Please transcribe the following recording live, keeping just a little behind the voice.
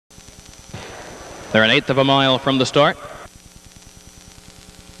They're an eighth of a mile from the start.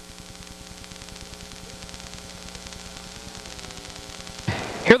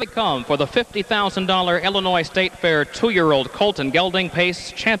 Here they come for the $50,000 Illinois State Fair 2-year-old Colt and Gelding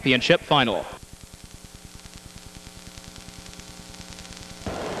Pace Championship Final.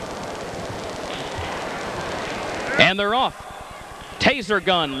 And they're off. Taser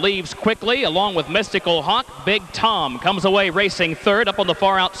Gun leaves quickly along with Mystical Hawk. Big Tom comes away racing third up on the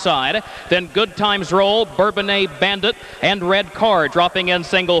far outside. Then Good Times Roll, Bourbonnais Bandit, and Red Car dropping in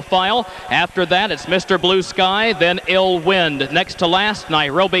single file. After that, it's Mr. Blue Sky, then Ill Wind. Next to last,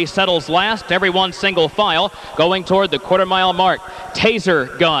 Nairobi settles last. Everyone single file going toward the quarter-mile mark.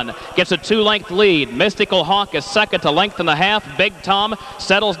 Taser Gun gets a 2-length lead. Mystical Hawk is second, a length and a half. Big Tom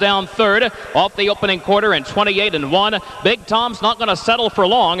settles down third off the opening quarter in 28-1. Big Tom's not going to settle for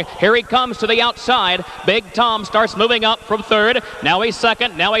long. Here he comes to the outside. Big Tom starts moving up from third. Now he's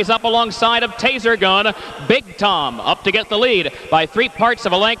second. Now he's up alongside of Taser Gun. Big Tom up to get the lead by 3/4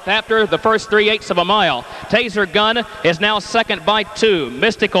 of a length after the first 3/8 of a mile. Taser Gun is now second by 2.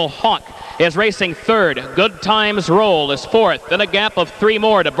 Mystical Hawk is racing third. Good Times Roll is fourth. Then a gap of 3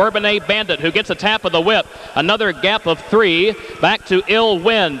 more to Bourbonnais Bandit, who gets a tap of the whip. Another gap of 3 back to Ill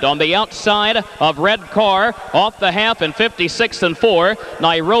Wind on the outside of Red Car off the half in 56-4.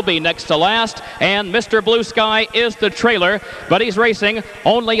 Nairobi next to last, and Mr. Blue Sky is the trailer, but he's racing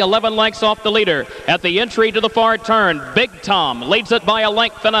only 11 lengths off the leader. At the entry to the far turn, Big Tom leads it by a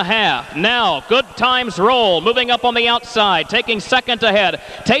length and a half. Now Good Times Roll moving up on the outside, taking second ahead.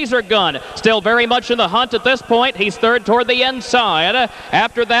 Taser Gun still very much in the hunt at this point. He's third toward the inside.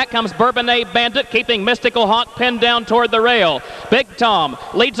 After that comes Bourbonnais Bandit, keeping Mystical Hawk pinned down toward the rail. Big Tom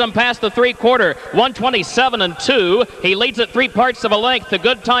leads him past the 3/4, 127-2. He leads it 3/4 of a length to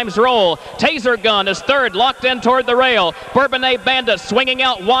Good Times Roll. Taser Gun is third, locked in toward the rail. Bourbonnais Bandit swinging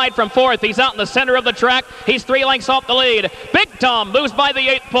out wide from fourth. He's out in the center of the track. He's 3 lengths off the lead. Big Tom moves by the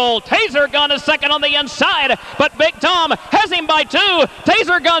 8th pole. Taser Gun is second on the inside, but Big Tom has him by 2.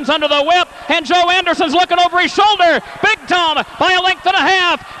 Taser Gun's under the whip, and Joe Anderson's looking over his shoulder. Big Tom by a length and a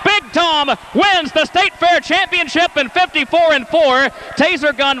half. Big Tom wins the State Fair Championship in 54-4.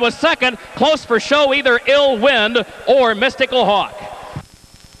 Taser Gun was second. Close for show, either Ill Wind or Mystical Hawk.